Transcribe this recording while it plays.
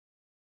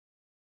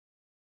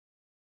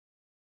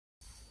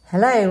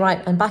Hello,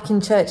 right, I'm back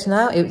in church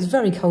now. It was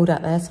very cold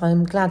out there, so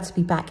I'm glad to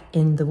be back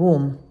in the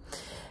warm.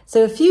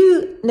 So a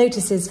few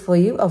notices for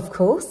you, of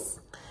course.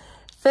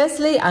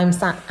 Firstly, I'm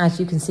sat, as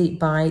you can see,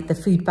 by the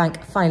food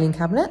bank filing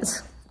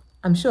cabinet.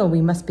 I'm sure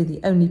we must be the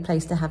only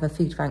place to have a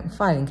food bank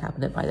filing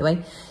cabinet, by the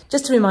way.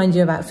 Just to remind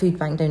you about food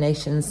bank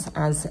donations,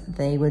 as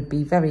they would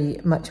be very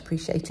much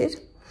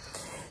appreciated.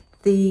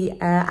 The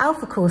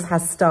Alpha course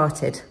has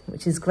started,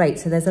 which is great.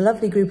 So there's a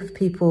lovely group of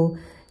people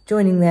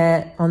joining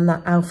there on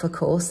that Alpha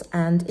course,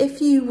 and if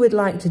you would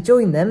like to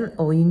join them,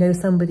 or you know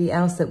somebody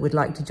else that would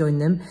like to join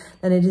them,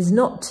 then it is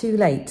not too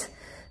late.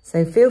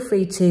 So feel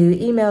free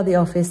to email the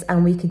office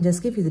and we can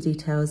just give you the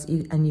details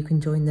and you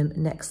can join them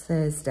next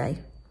Thursday.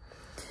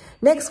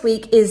 Next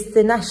week is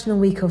the National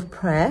Week of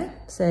Prayer,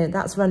 so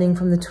that's running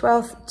from the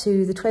 12th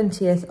to the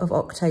 20th of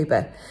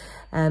October.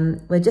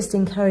 We're just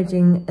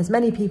encouraging as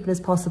many people as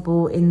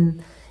possible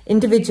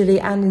individually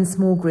and in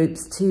small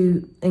groups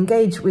to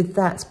engage with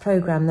that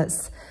programme.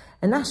 That's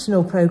a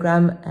national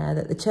programme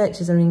that the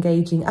churches are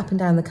engaging up and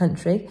down the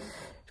country,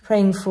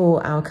 praying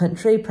for our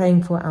country,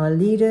 praying for our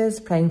leaders,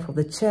 praying for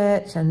the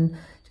church, and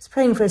just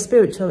praying for a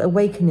spiritual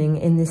awakening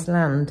in this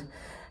land.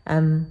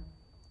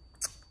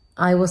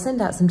 I will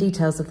send out some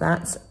details of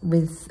that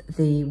with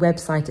the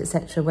website,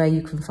 etc., where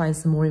you can find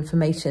some more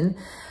information.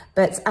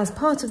 But as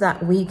part of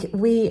that week,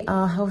 we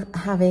are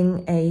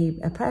having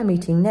a prayer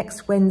meeting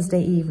next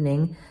Wednesday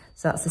evening.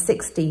 So that's the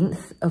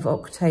 16th of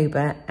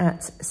October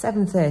at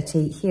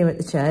 7:30 here at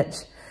the church,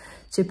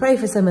 to pray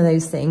for some of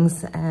those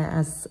things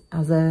as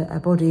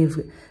a body of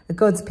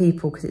God's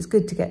people, because it's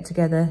good to get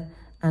together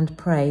and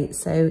pray.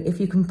 So if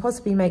you can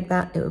possibly make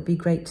that, it would be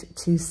great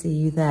to see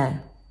you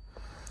there.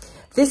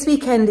 This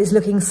weekend is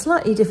looking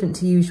slightly different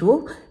to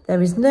usual.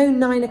 There is no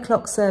 9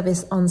 o'clock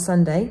service on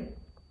Sunday.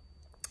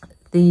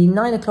 The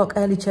 9 o'clock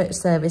early church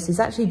service is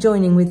actually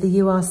joining with the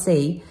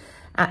URC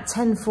at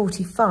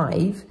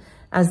 10:45,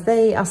 as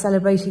they are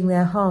celebrating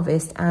their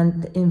harvest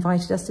and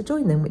invited us to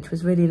join them, which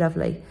was really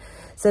lovely.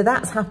 So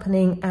that's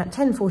happening at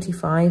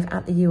 10:45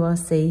 at the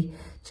URC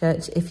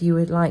church, if you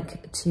would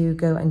like to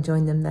go and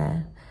join them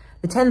there.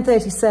 The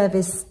 10:30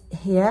 service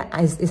here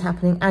is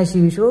happening as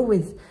usual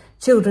with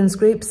children's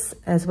groups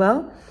as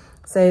well.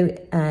 So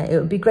it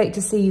would be great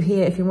to see you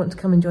here if you want to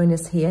come and join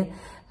us here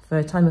for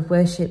a time of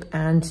worship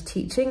and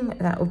teaching.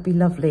 That would be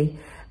lovely.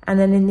 And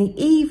then in the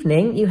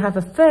evening, you have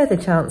a further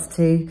chance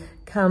to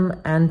come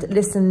and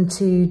listen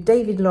to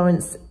David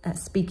Lawrence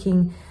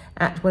speaking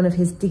at one of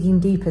his Digging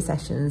Deeper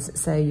sessions.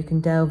 So you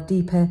can delve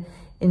deeper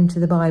into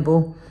the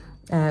Bible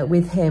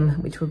with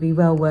him, which will be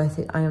well worth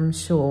it, I am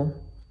sure.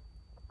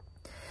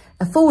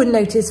 A forward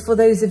notice for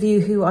those of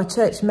you who are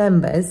church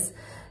members: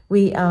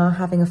 we are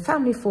having a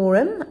family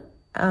forum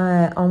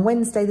on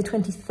Wednesday, the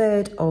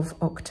 23rd of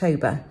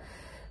October.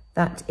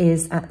 That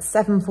is at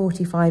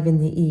 7:45 in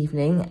the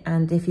evening,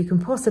 and if you can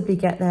possibly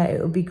get there, it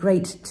would be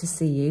great to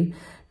see you,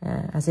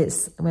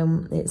 as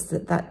when it's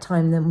at that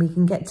time, then we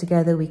can get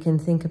together, we can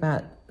think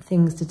about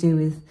things to do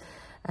with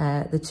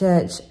the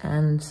church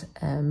and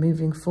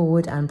moving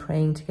forward and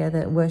praying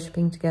together,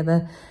 worshipping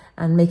together,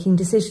 and making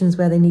decisions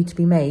where they need to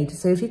be made.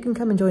 So if you can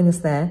come and join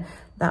us there,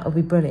 that would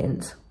be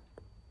brilliant.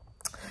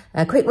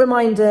 A quick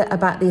reminder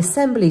about the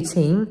assembly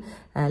team.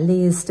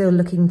 Lee is still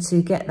looking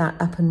to get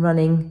that up and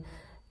running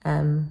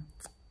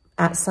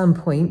at some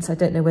point. I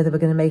don't know whether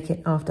we're going to make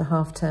it after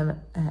half term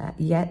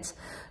yet,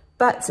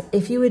 but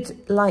if you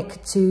would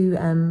like to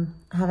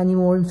have any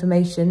more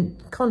information,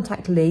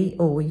 contact Lee,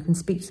 or you can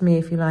speak to me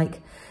if you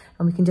like,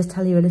 and we can just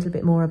tell you a little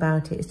bit more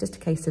about it. It's just a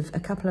case of a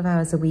couple of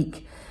hours a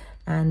week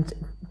and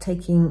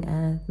taking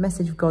a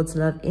message of God's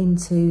love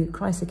into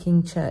Christ the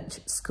King Church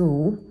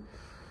School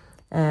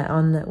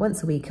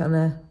once a week,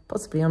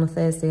 possibly on a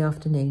Thursday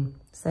afternoon.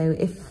 So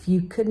if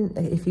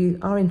you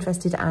are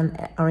interested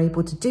and are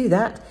able to do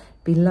that,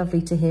 it'd be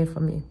lovely to hear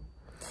from you.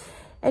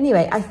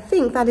 Anyway, I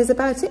think that is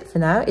about it for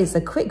now. It's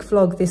a quick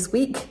vlog this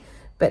week,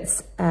 but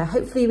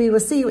hopefully we will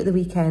see you at the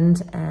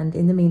weekend. And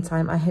in the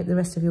meantime, I hope the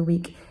rest of your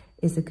week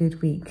is a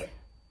good week.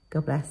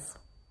 God bless.